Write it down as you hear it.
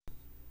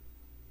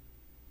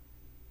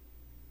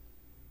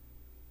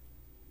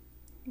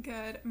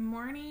Good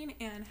morning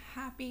and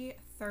happy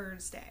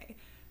Thursday.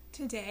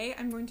 Today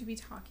I'm going to be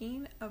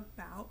talking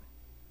about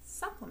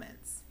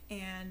supplements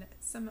and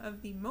some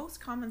of the most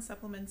common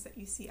supplements that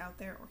you see out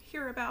there or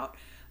hear about.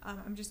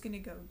 I'm just going to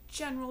go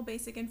general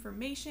basic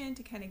information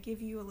to kind of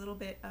give you a little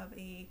bit of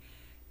a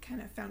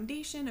kind of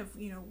foundation of,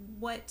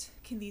 what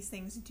can these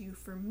things do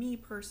for me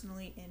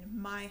personally in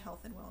my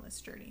health and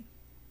wellness journey.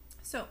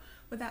 So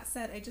with that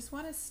said, I just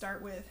want to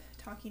start with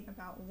talking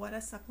about what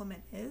a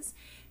supplement is.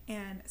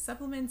 And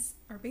supplements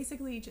are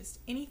basically just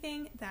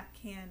anything that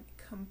can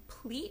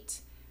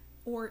complete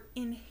or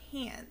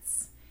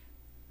enhance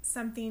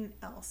something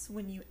else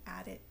when you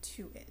add it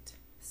to it.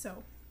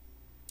 So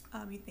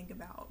you think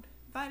about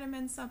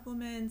vitamin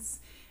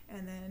supplements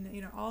and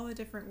then, all the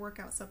different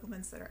workout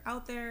supplements that are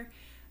out there.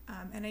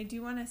 And I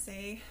do want to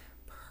say,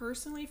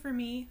 personally for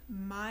me,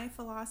 my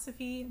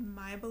philosophy,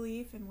 my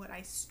belief, and what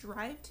I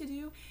strive to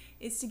do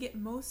is to get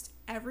most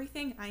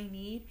everything I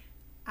need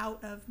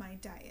out of my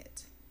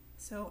diet.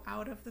 So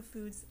out of the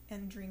foods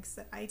and drinks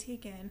that I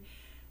take in,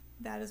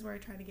 that is where I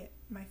try to get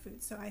my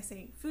food. So I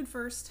say food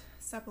first,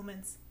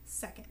 supplements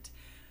second.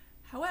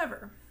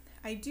 However,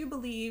 I do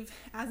believe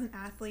as an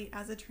athlete,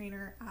 as a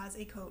trainer, as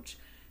a coach,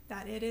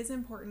 that it is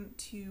important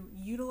to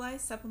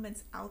utilize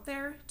supplements out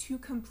there to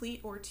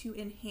complete or to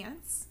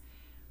enhance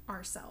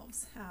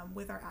ourselves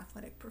with our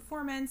athletic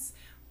performance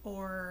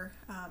or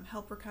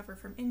help recover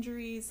from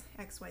injuries,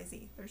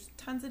 XYZ. There's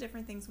tons of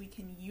different things we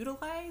can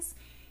utilize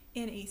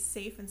in a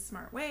safe and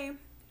smart way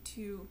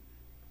to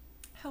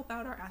help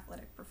out our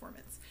athletic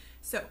performance.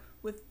 So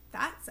with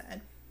that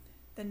said,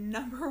 the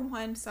number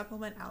one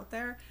supplement out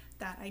there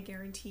that I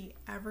guarantee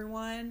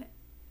everyone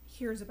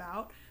hears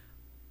about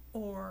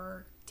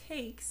or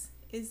takes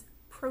is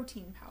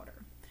protein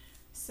powder.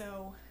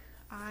 So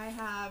I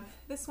have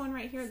this one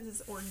right here. This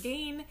is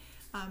Orgain,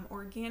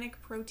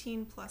 Organic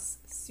Protein Plus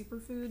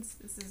Superfoods.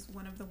 This is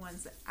one of the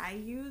ones that I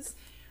use.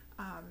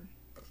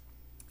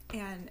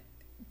 And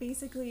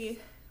basically,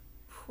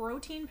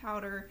 protein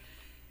powder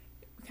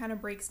kind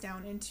of breaks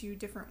down into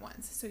different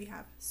ones. So you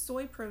have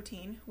soy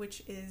protein,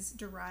 which is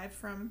derived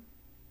from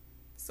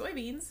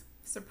soybeans,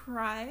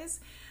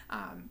 surprise.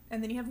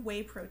 And then you have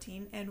whey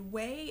protein. And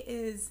whey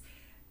is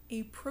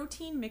a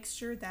protein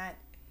mixture that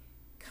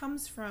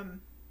comes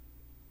from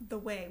the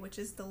whey, which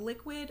is the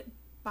liquid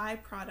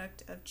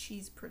byproduct of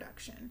cheese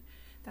production.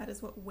 That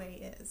is what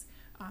whey is.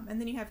 And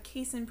then you have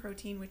casein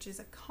protein, which is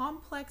a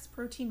complex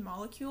protein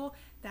molecule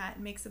that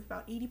makes up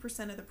about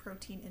 80% of the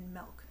protein in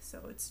milk.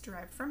 So it's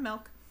derived from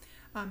milk.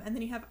 And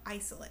then you have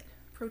isolate,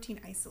 protein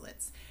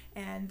isolates.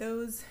 And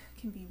those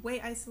can be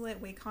whey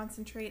isolate, whey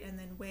concentrate, and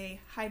then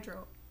whey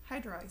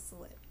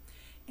hydroisolate.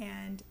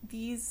 And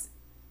these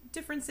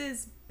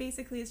differences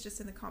basically is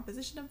just in the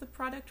composition of the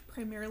product,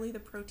 primarily the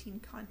protein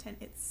content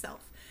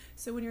itself.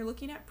 So when you're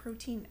looking at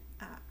protein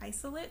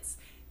isolates,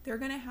 they're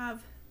going to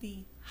have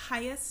the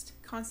highest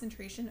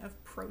concentration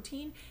of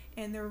protein,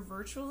 and they're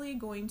virtually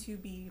going to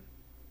be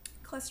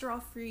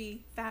cholesterol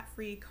free, fat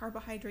free,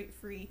 carbohydrate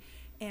free,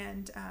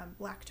 and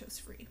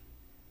lactose free.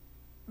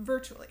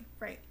 Virtually,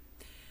 right?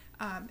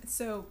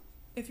 So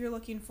if you're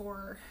looking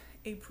for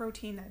a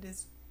protein that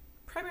is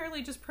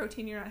primarily just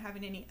protein, you're not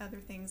having any other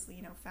things,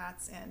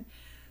 fats and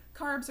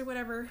carbs or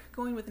whatever,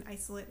 going with an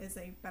isolate is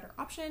a better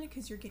option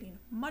because you're getting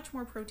much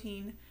more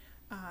protein.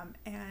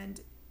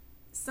 And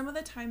some of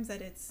the times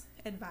that it's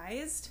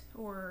advised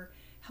or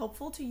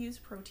helpful to use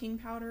protein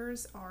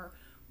powders are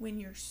when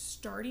you're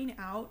starting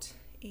out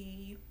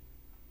a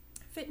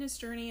fitness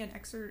journey, an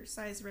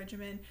exercise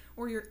regimen,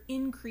 or you're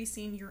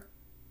increasing your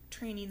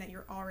training that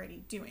you're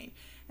already doing.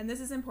 And this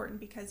is important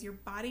because your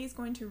body is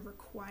going to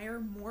require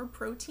more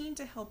protein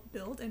to help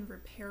build and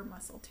repair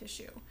muscle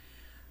tissue.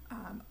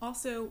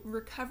 Also,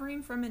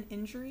 recovering from an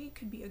injury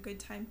could be a good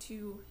time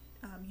to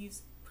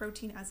use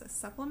protein as a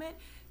supplement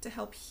to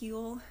help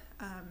heal.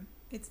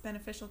 It's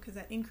beneficial because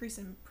that increase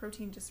in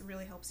protein just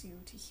really helps you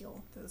to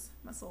heal those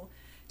muscle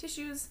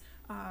tissues.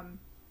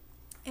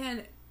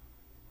 And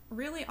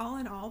really, all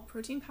in all,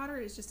 protein powder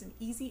is just an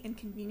easy and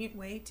convenient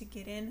way to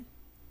get in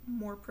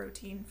more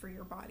protein for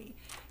your body.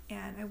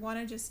 And I want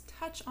to just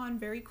touch on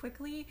very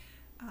quickly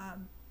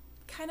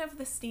kind of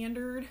the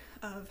standard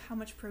of how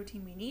much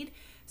protein we need.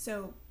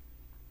 So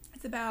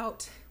it's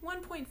about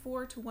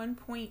 1.4 to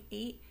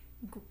 1.8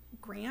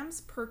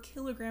 grams per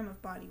kilogram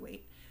of body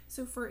weight.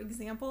 So for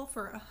example,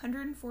 for a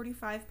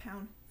 145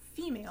 pound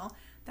female,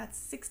 that's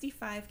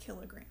 65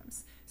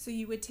 kilograms. So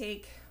you would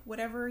take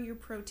whatever your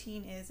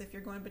protein is if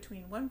you're going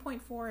between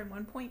 1.4 and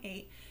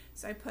 1.8.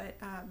 So I put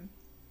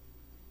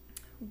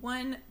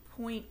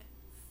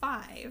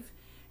 1.5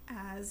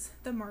 as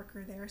the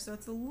marker there. So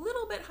it's a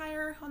little bit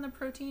higher on the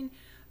protein.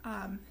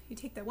 You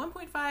take that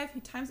 1.5,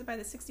 you times it by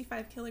the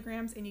 65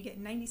 kilograms, and you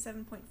get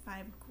 97.5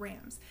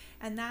 grams.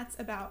 And that's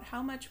about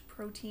how much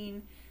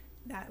protein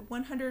that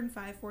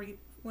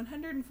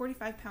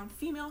 145 pound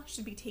female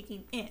should be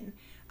taking in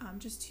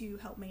just to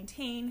help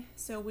maintain.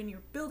 So when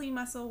you're building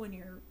muscle, when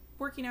you're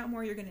working out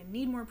more, you're going to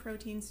need more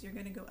protein, so you're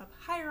going to go up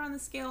higher on the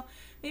scale,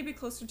 maybe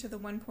closer to the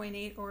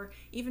 1.8, or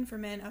even for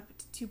men up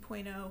to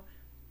 2.0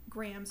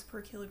 grams per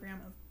kilogram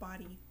of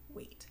body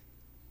weight.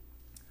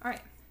 All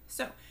right,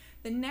 so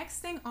the next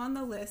thing on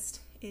the list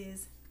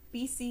is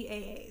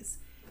BCAAs,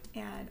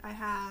 and I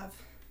have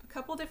a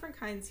couple different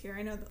kinds here.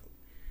 I know the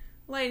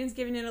lighting's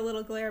giving it a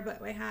little glare,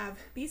 but I have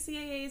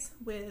BCAAs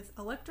with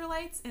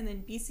electrolytes and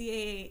then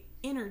BCAA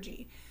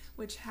Energy,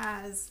 which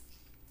has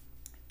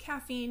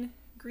caffeine,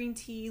 green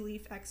tea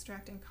leaf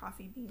extract, and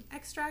coffee bean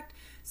extract.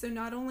 So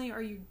not only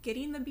are you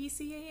getting the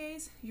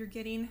BCAAs, you're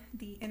getting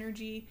the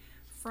energy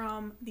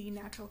from the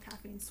natural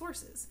caffeine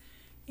sources.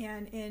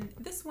 And in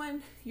this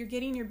one, you're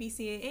getting your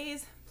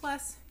BCAAs,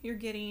 plus you're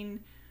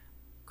getting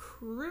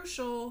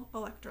crucial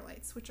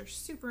electrolytes, which are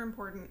super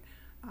important,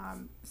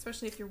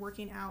 especially if you're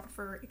working out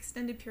for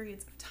extended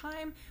periods of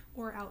time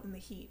or out in the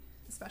heat,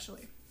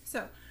 especially.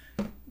 So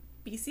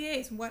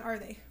BCAAs, what are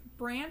they?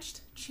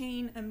 Branched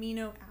chain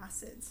amino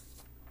acids.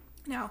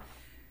 Now,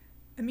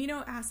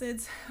 amino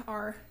acids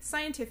are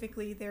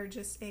scientifically, they're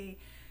just a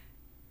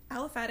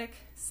aliphatic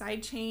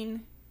side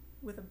chain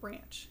with a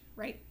branch,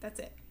 right? That's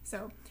it.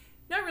 So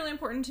not really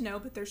important to know,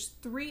 but there's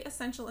 3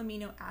 essential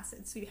amino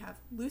acids. So you have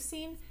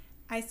leucine,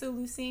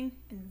 isoleucine,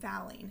 and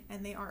valine,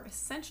 and they are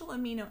essential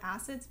amino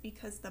acids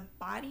because the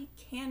body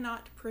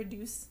cannot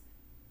produce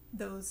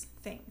those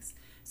things.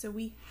 So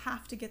we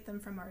have to get them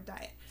from our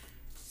diet.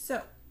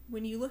 So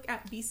when you look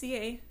at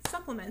BCAA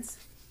supplements,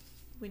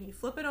 when you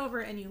flip it over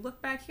and you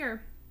look back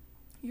here,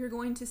 you're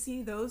going to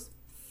see those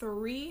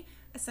 3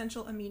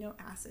 essential amino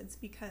acids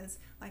because,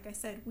 like I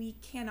said, we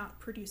cannot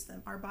produce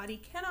them. Our body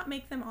cannot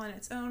make them on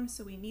its own,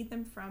 so we need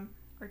them from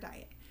our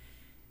diet.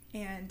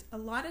 And a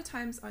lot of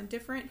times on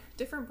different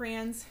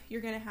brands,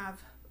 you're going to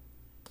have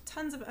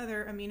tons of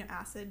other amino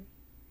acid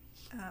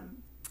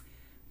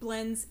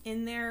blends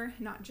in there,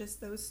 not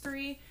just those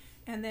 3.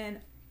 And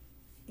then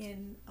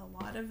in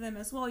a lot of them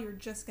as well, you're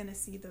just going to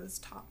see those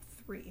top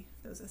 3,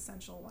 those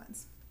essential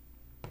ones.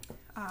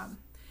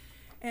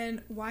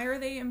 And why are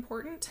they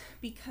important?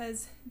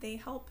 Because they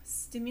help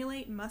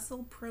stimulate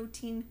muscle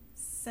protein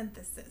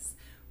synthesis,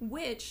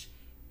 which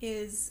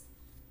is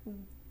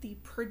the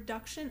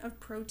production of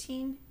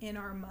protein in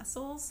our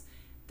muscles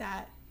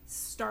that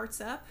starts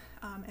up,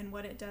 and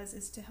what it does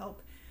is to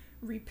help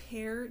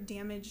repair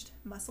damaged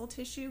muscle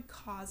tissue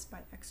caused by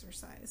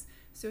exercise.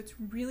 So it's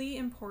really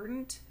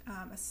important,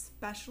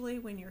 especially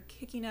when you're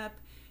kicking up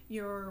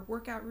your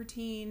workout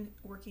routine,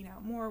 working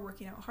out more,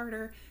 working out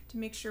harder, to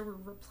make sure we're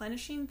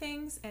replenishing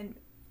things and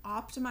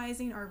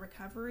optimizing our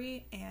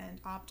recovery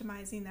and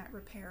optimizing that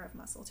repair of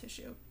muscle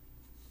tissue.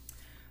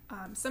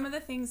 Some of the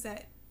things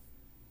that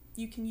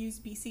you can use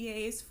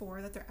BCAAs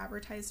for, that they're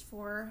advertised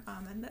for,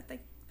 and that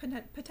they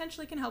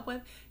potentially can help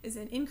with, is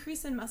an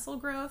increase in muscle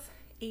growth,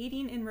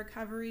 aiding in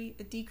recovery,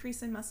 a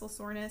decrease in muscle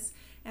soreness,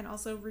 and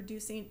also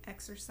reducing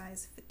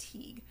exercise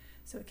fatigue.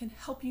 So it can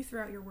help you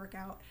throughout your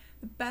workout.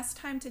 The best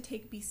time to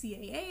take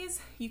BCAAs,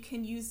 you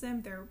can use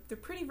them, they're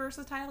pretty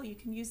versatile. You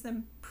can use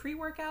them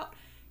pre-workout,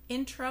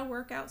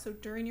 intra-workout, so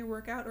during your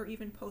workout, or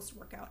even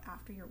post-workout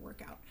after your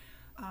workout.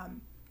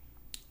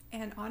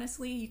 And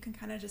honestly, you can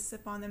kind of just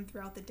sip on them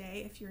throughout the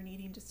day if you're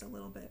needing just a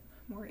little bit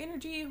more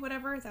energy,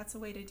 whatever. That's a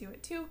way to do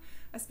it too,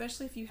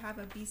 especially if you have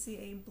a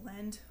BCAA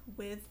blend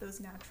with those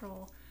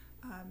natural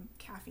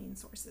caffeine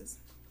sources.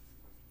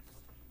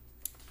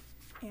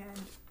 And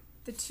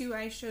the 2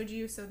 I showed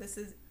you, so this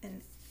is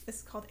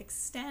called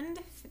Extend.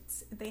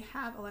 They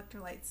have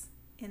electrolytes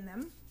in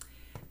them.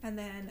 And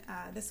then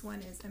this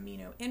one is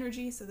Amino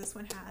Energy, so this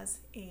one has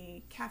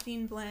a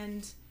caffeine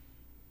blend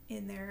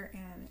in there,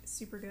 and it's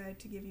super good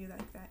to give you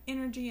that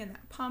energy and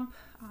that pump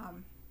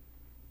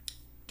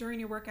during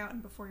your workout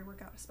and before your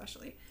workout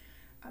especially.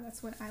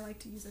 That's when I like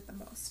to use it the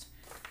most.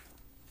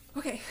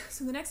 Okay,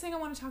 so the next thing I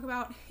want to talk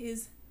about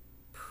is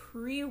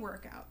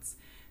pre-workouts.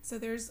 So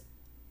there's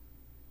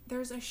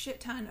a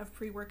shit ton of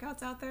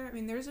pre-workouts out there. I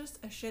mean, there's just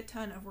a shit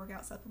ton of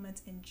workout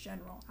supplements in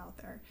general out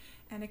there.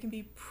 And it can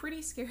be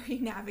pretty scary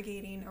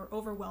navigating, or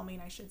overwhelming,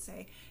 I should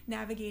say,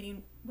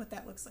 navigating what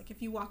that looks like.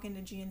 If you walk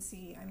into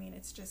GNC, I mean,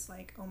 it's just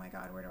like, oh my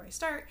God, where do I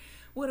start?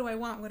 What do I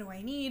want? What do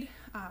I need?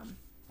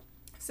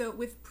 So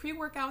with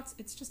pre-workouts,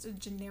 it's just a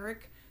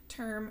generic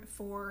term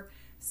for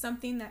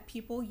something that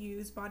people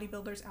use,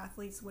 bodybuilders,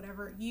 athletes,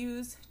 whatever,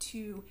 use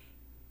to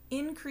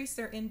increase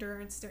their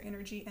endurance, their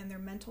energy, and their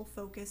mental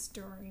focus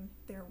during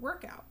their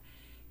workout.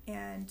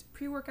 And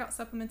pre-workout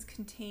supplements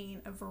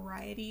contain a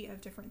variety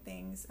of different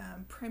things.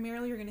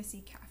 Primarily, you're going to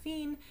see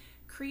caffeine,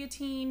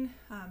 creatine,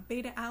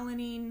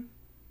 beta-alanine.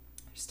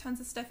 There's tons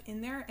of stuff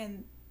in there,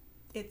 and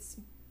it's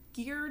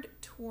geared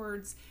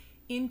towards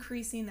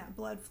increasing that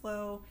blood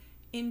flow,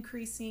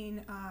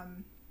 increasing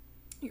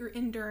your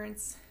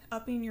endurance,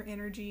 upping your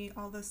energy,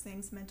 all those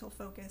things, mental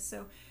focus.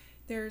 So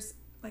there's,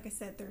 like I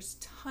said, there's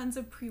tons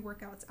of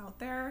pre-workouts out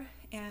there,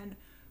 and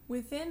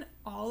within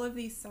all of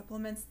these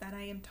supplements that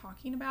I am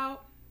talking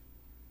about,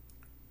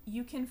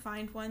 you can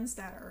find ones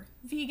that are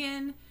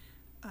vegan,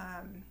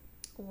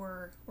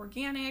 or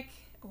organic,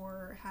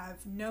 or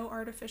have no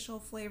artificial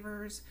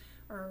flavors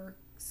or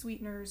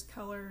sweeteners,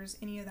 colors,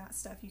 any of that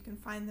stuff. You can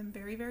find them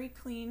very, very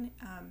clean.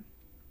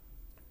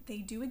 They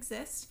do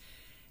exist,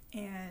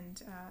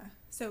 And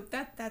so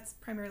that's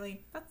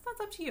primarily,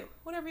 that's up to you,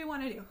 whatever you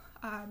want to do.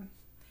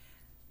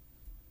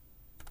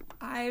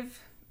 I've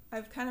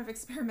kind of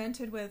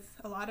experimented with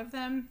a lot of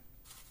them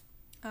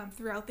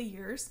throughout the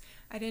years.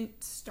 I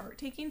didn't start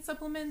taking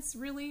supplements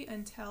really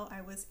until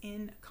I was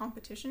in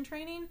competition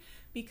training,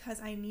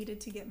 because I needed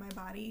to get my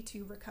body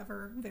to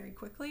recover very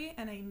quickly,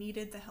 and I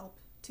needed the help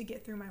to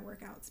get through my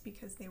workouts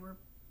because they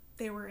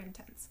were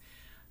intense.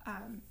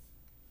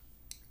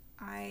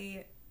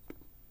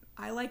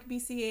 I like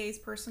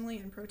BCAAs personally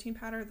and protein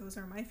powder. Those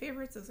are my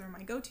favorites. Those are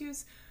my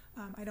go-tos.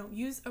 I don't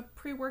use a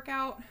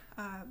pre-workout.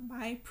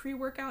 My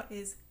pre-workout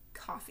is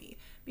coffee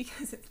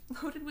because it's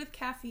loaded with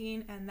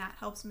caffeine, and that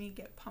helps me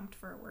get pumped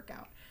for a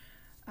workout.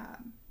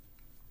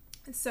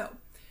 So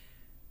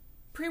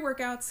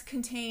pre-workouts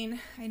contain,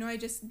 I know I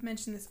just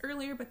mentioned this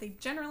earlier, but they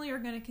generally are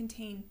going to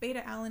contain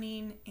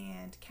beta-alanine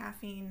and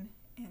caffeine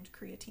and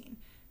creatine.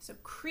 So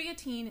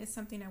creatine is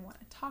something I want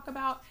to talk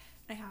about.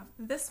 I have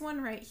this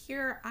one right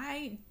here.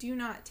 I do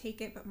not take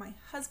it, but my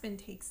husband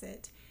takes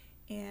it,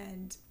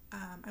 and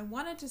I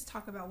want to just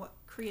talk about what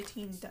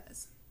creatine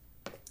does.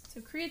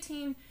 So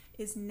creatine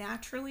is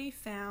naturally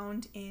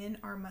found in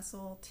our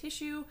muscle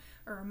tissue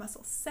or our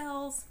muscle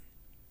cells.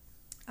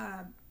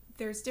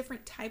 There's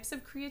different types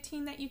of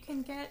creatine that you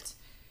can get,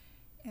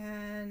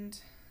 and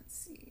let's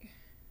see.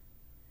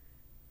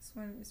 This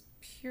one is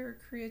pure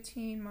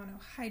creatine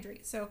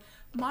monohydrate. So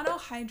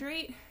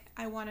monohydrate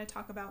I want to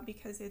talk about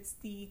because it's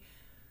the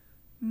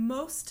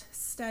most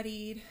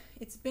studied.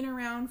 It's been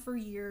around for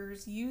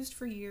years, used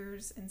for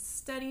years, and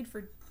studied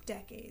for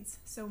decades.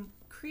 So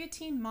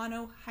creatine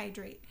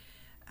monohydrate.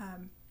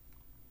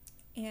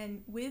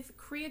 And with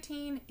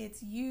creatine,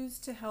 it's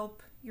used to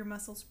help your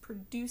muscles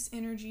produce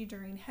energy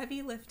during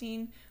heavy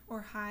lifting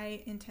or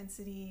high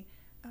intensity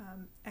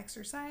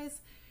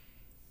exercise.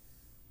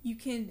 You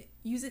can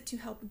use it to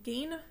help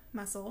gain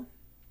muscle,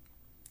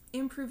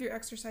 improve your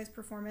exercise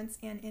performance,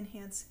 and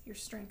enhance your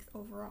strength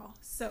overall.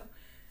 So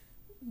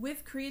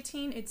with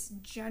creatine, it's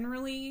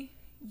generally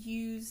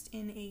used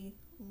in a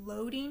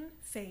loading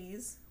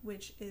phase,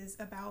 which is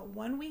about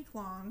 1 week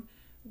long,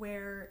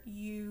 where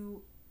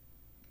you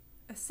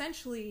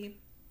essentially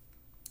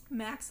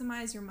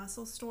maximize your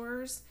muscle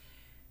stores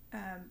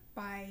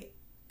by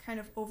kind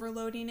of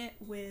overloading it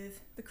with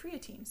the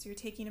creatine. So you're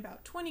taking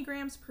about 20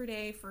 grams per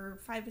day for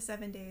 5 to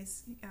 7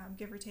 days,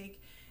 give or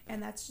take,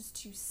 and that's just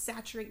to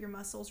saturate your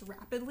muscles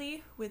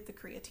rapidly with the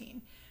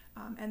creatine.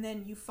 And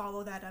then you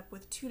follow that up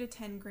with 2 to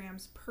 10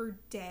 grams per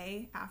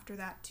day after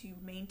that to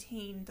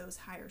maintain those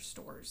higher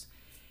stores.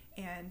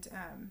 And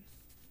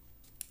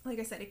like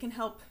I said, it can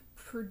help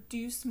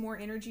produce more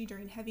energy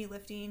during heavy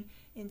lifting,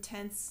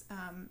 intense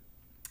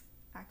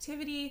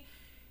activity,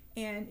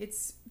 and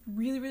it's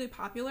really, really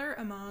popular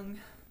among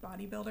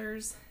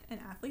bodybuilders and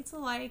athletes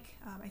alike.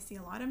 I see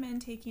a lot of men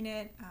taking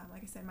it.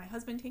 Like I said, my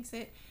husband takes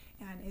it,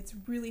 and it's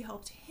really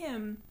helped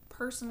him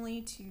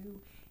personally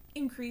to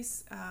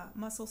increase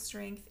muscle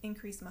strength,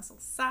 increase muscle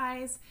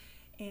size,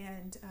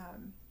 and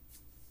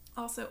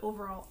also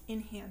overall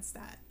enhance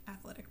that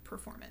athletic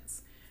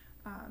performance.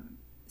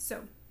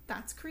 So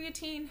that's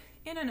creatine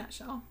in a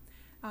nutshell.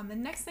 The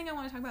next thing I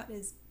want to talk about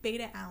is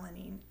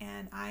beta-alanine,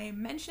 and I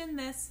mentioned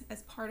this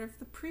as part of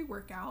the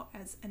pre-workout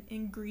as an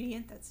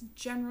ingredient that's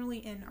generally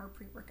in our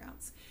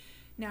pre-workouts.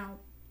 Now,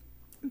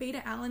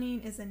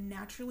 beta-alanine is a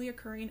naturally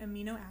occurring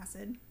amino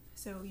acid.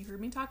 So you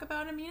heard me talk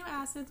about amino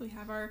acids. We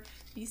have our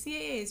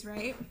BCAAs,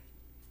 right?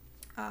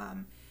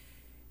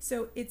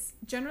 So it's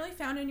generally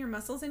found in your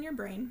muscles and your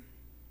brain.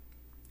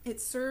 It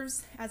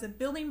serves as a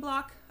building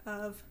block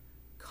of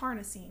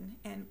carnosine,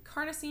 and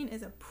carnosine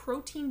is a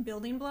protein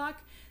building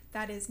block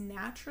that is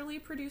naturally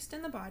produced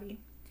in the body,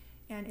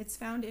 and it's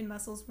found in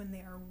muscles when they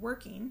are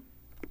working,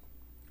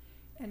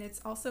 and it's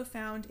also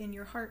found in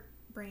your heart,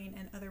 brain,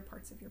 and other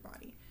parts of your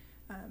body.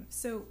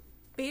 So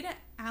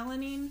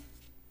beta-alanine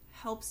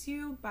helps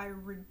you by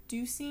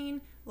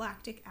reducing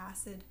lactic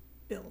acid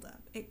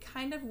buildup. It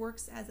kind of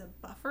works as a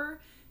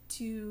buffer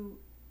to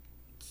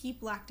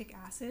keep lactic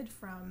acid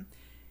from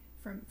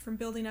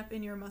building up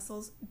in your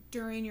muscles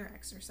during your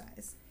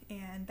exercise,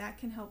 and that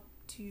can help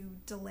to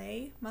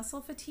delay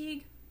muscle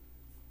fatigue,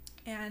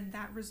 and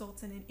that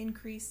results in an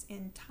increase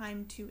in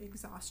time to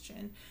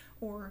exhaustion,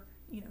 or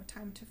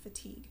time to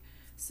fatigue.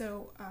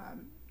 So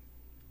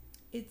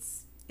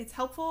it's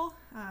helpful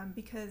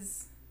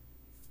because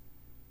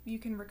you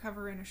can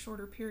recover in a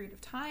shorter period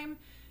of time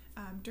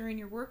during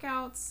your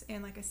workouts,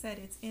 and like I said,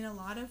 it's in a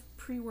lot of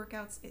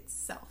pre-workouts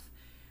itself.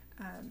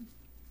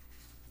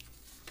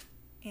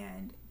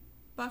 And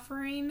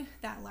buffering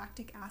that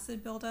lactic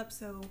acid buildup.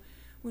 So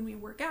when we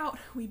work out,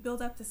 we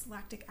build up this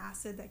lactic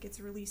acid that gets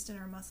released in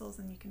our muscles,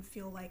 and you can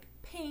feel like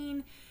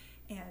pain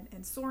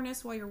and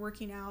soreness while you're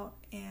working out.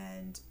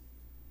 And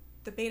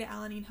the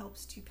beta-alanine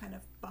helps to kind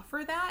of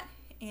buffer that.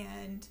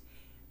 And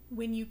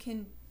when you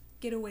can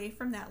get away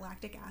from that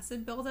lactic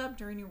acid buildup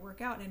during your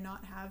workout and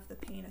not have the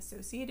pain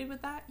associated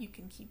with that, you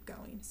can keep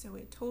going. So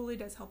it totally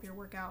does help your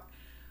workout.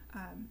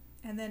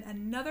 And then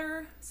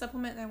another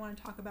supplement that I want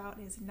to talk about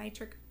is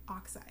nitric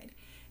oxide.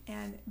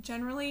 And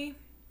generally,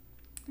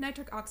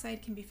 Nitric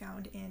oxide can be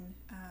found in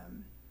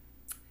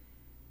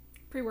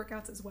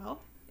pre-workouts as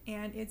well,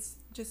 and it's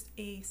just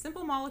a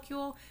simple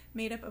molecule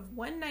made up of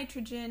one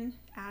nitrogen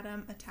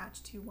atom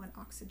attached to one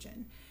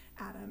oxygen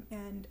atom,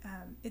 and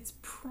its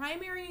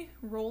primary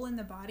role in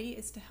the body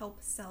is to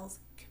help cells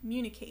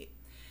communicate.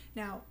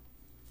 Now,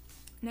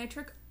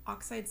 nitric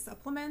oxide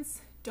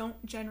supplements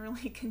don't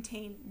generally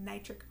contain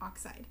nitric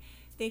oxide.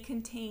 They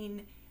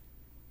contain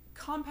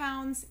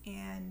compounds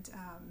and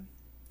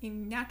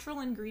natural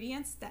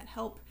ingredients that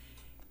help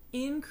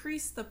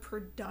increase the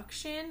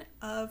production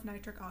of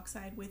nitric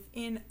oxide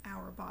within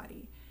our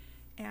body.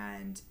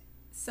 And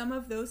some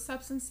of those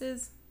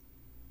substances,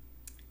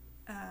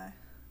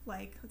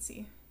 let's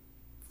see,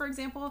 for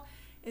example,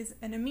 is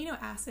an amino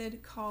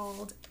acid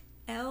called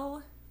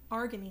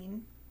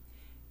L-arginine,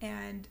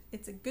 and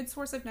it's a good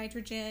source of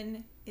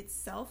nitrogen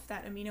itself,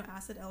 that amino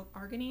acid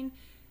L-arginine,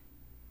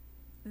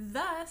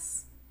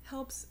 thus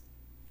helps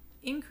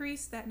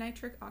increase that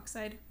nitric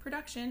oxide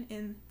production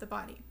in the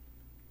body.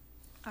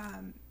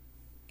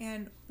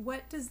 And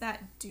what does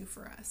that do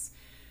for us?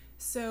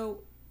 So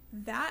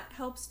that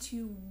helps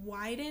to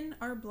widen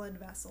our blood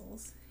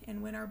vessels,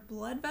 and when our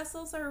blood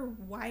vessels are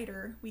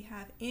wider, we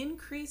have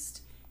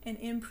increased and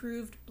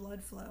improved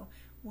blood flow.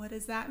 What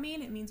does that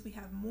mean? It means we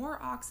have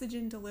more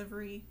oxygen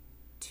delivery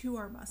to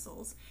our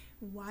muscles.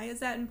 Why is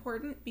that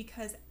important?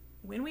 Because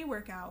when we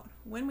work out,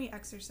 when we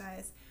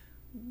exercise,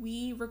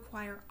 we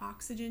require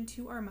oxygen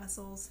to our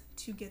muscles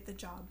to get the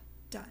job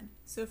done.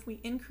 So if we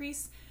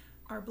increase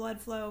our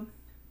blood flow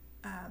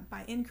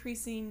by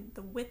increasing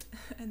the width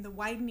and the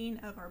widening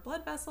of our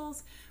blood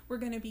vessels, we're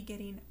going to be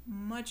getting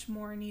much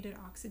more needed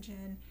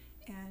oxygen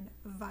and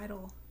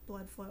vital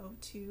blood flow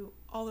to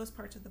all those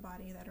parts of the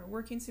body that are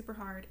working super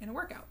hard in a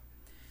workout.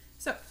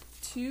 So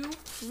to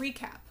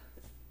recap,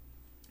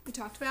 we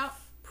talked about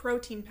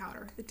protein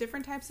powder, the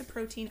different types of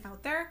protein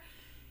out there.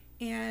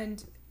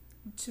 And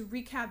to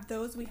recap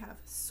those, we have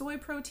soy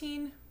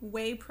protein,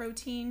 whey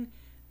protein,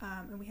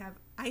 and we have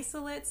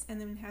isolates,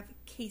 and then we have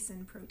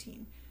casein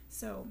protein.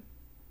 So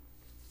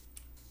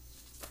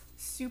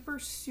super,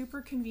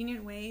 super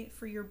convenient way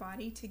for your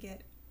body to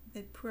get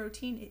the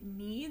protein it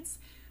needs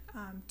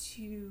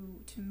to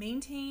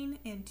maintain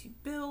and to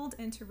build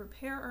and to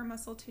repair our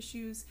muscle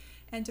tissues.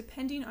 And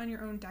depending on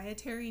your own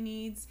dietary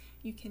needs,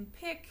 you can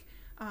pick.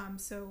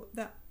 So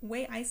the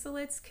whey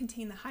isolates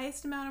contain the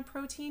highest amount of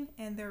protein,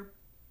 and they're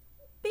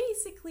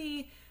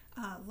basically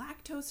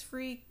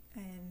lactose-free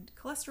and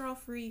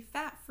cholesterol-free,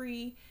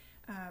 fat-free,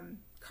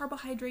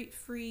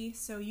 carbohydrate-free.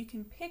 So you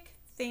can pick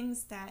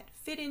things that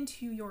fit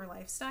into your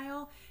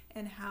lifestyle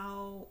and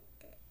how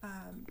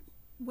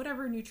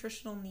whatever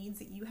nutritional needs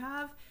that you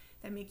have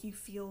that make you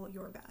feel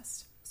your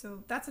best.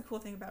 So that's a cool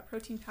thing about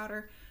protein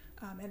powder.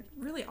 And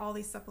really all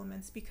these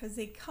supplements, because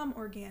they come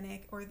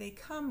organic or they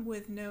come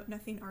with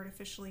nothing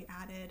artificially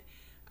added.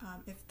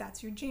 If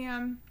that's your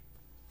jam,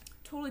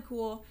 totally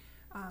cool.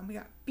 We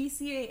got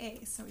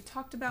BCAA, so we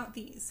talked about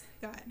these.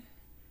 Got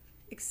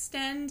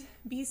Extend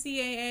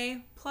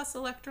BCAA plus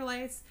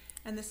electrolytes,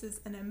 and this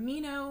is an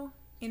amino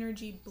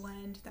energy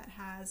blend that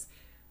has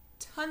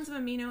tons of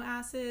amino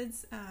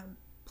acids,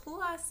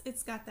 plus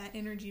it's got that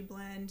energy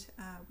blend.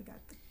 We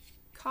got the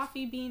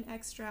coffee bean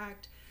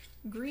extract,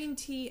 green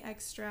tea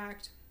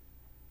extract,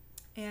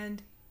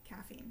 and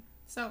caffeine.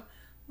 So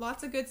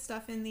lots of good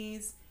stuff in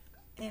these.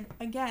 And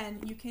again,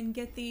 you can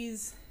get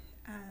these,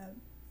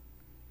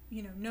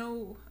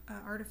 no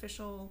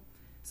artificial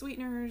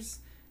sweeteners,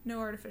 no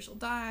artificial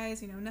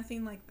dyes,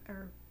 nothing like,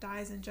 or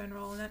dyes in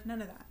general,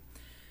 none of that.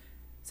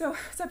 So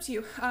it's up to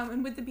you.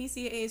 And with the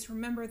BCAAs,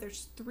 remember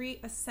there's 3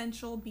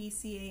 essential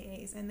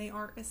BCAAs, and they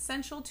are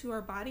essential to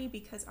our body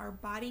because our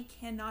body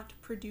cannot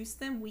produce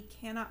them. We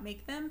cannot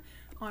make them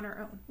on our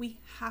own. We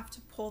have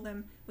to pull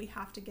them. We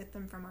have to get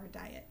them from our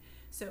diet.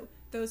 So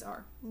those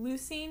are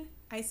leucine,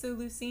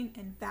 isoleucine,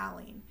 and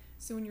valine.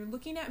 So when you're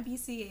looking at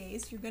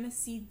BCAAs, you're going to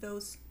see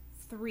those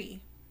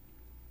 3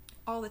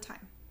 all the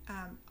time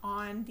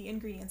on the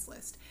ingredients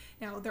list.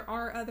 Now, there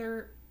are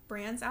other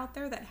brands out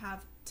there that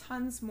have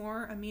tons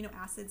more amino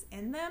acids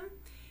in them,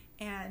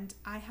 and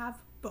I have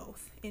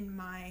both in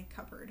my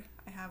cupboard.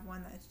 I have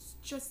one that's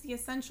just the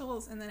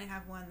essentials, and then I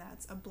have one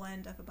that's a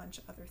blend of a bunch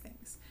of other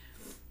things.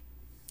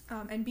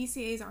 And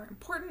BCAAs are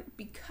important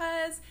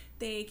because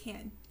they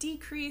can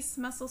decrease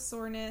muscle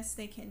soreness,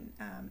 they can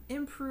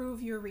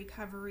improve your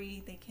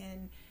recovery, they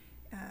can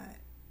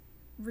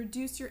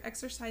reduce your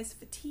exercise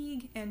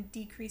fatigue and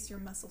decrease your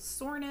muscle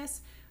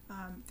soreness.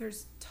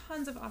 There's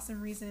tons of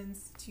awesome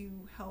reasons to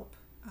help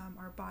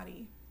our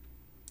body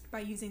by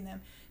using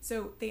them.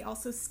 So they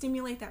also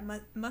stimulate that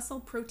muscle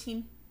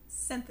protein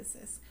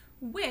synthesis,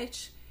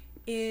 which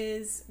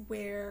is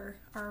where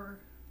our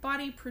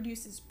body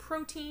produces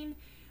protein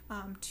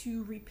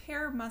to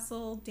repair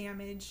muscle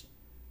damage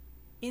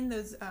in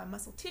those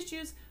muscle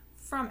tissues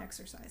from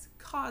exercise,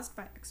 caused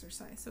by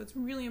exercise. So it's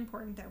really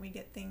important that we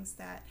get things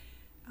that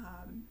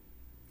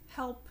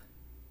help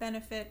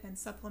benefit and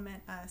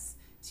supplement us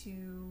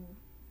to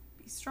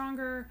be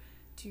stronger,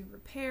 to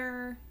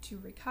repair, to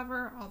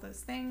recover, all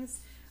those things.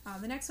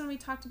 The next one we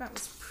talked about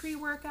was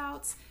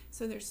pre-workouts.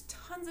 So there's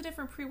tons of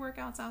different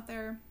pre-workouts out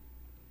there,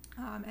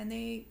 and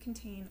they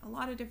contain a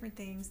lot of different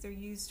things. They're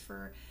used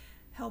for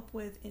help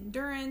with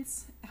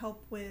endurance,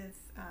 help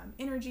with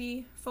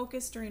energy,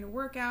 focus during a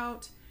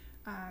workout,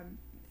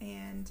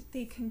 and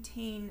they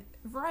contain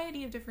a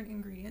variety of different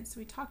ingredients. So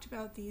we talked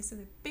about these, so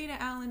the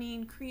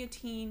beta-alanine,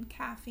 creatine,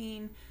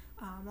 caffeine,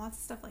 lots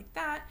of stuff like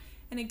that.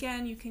 And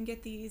again, you can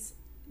get these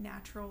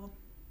natural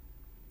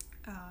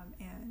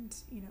and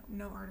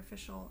no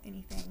artificial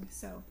anything.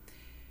 So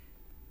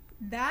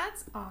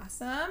that's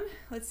awesome.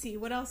 Let's see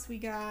what else we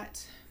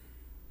got.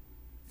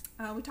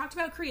 We talked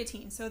about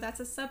creatine. So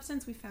that's a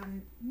substance we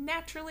found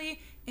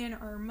naturally in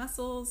our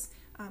muscles.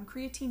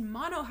 Creatine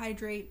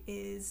monohydrate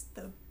is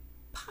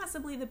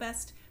possibly the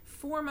best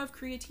form of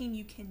creatine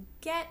you can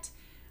get,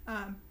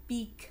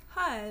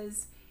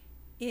 because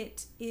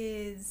it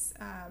is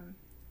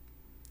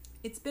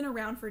it's been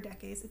around for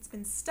decades. It's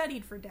been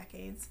studied for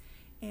decades,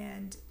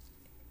 and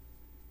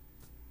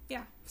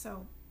yeah,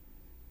 so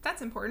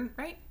that's important,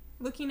 right?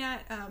 Looking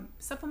at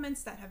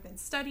supplements that have been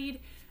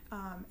studied,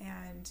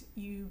 and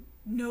you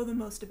know the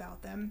most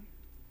about them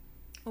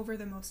over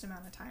the most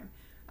amount of time.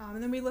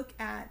 And then we look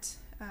at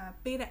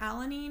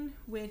beta-alanine,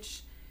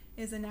 which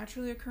is a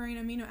naturally occurring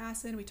amino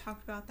acid. We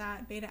talked about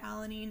that.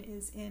 Beta-alanine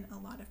is in a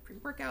lot of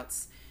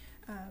pre-workouts.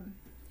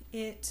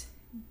 It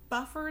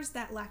buffers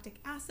that lactic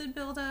acid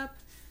buildup,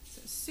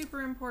 so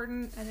super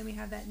important. And then we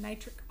have that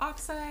nitric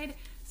oxide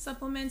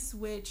supplements,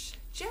 which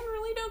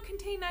generally don't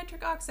contain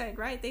nitric oxide,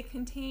 right? They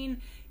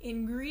contain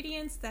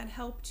ingredients that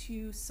help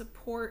to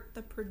support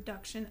the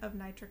production of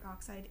nitric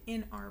oxide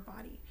in our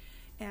body.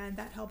 And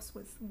that helps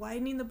with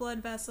widening the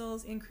blood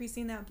vessels,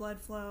 increasing that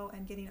blood flow,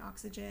 and getting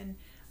oxygen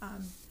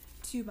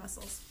to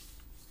muscles.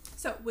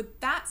 So with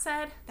that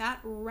said, that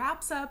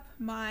wraps up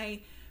my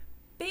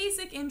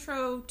basic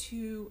intro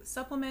to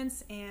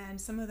supplements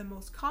and some of the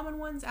most common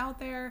ones out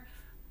there.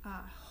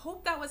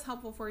 Hope that was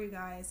helpful for you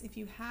guys. If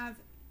you have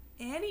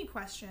any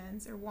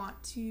questions or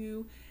want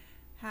to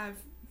have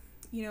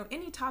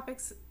any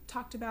topics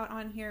talked about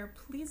on here,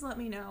 please let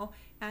me know.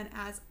 And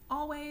as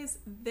always,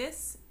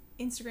 this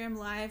Instagram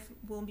Live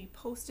will be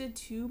posted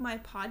to my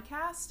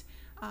podcast,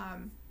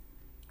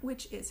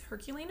 which is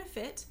Herculina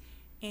Fit,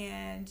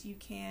 and you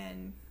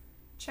can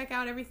check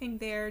out everything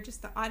there,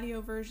 just the audio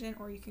version,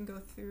 or you can go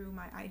through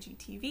my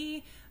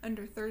IGTV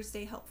under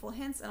Thursday Helpful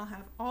Hints, and I'll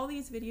have all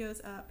these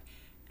videos up.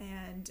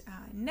 And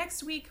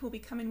next week we'll be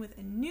coming with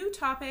a new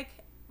topic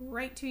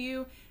right to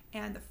you,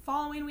 and the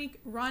following week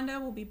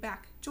Rhonda will be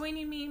back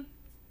joining me,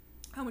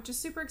 which is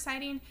super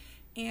exciting.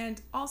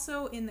 And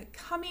also in the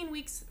coming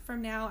weeks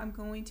from now, I'm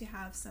going to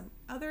have some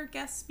other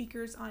guest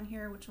speakers on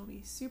here, which will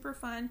be super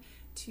fun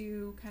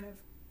to kind of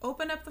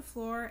open up the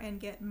floor and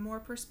get more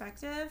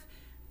perspective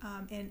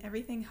in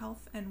everything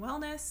health and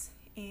wellness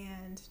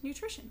and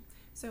nutrition.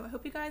 So I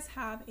hope you guys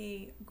have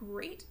a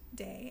great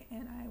day,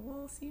 and I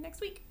will see you next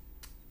week.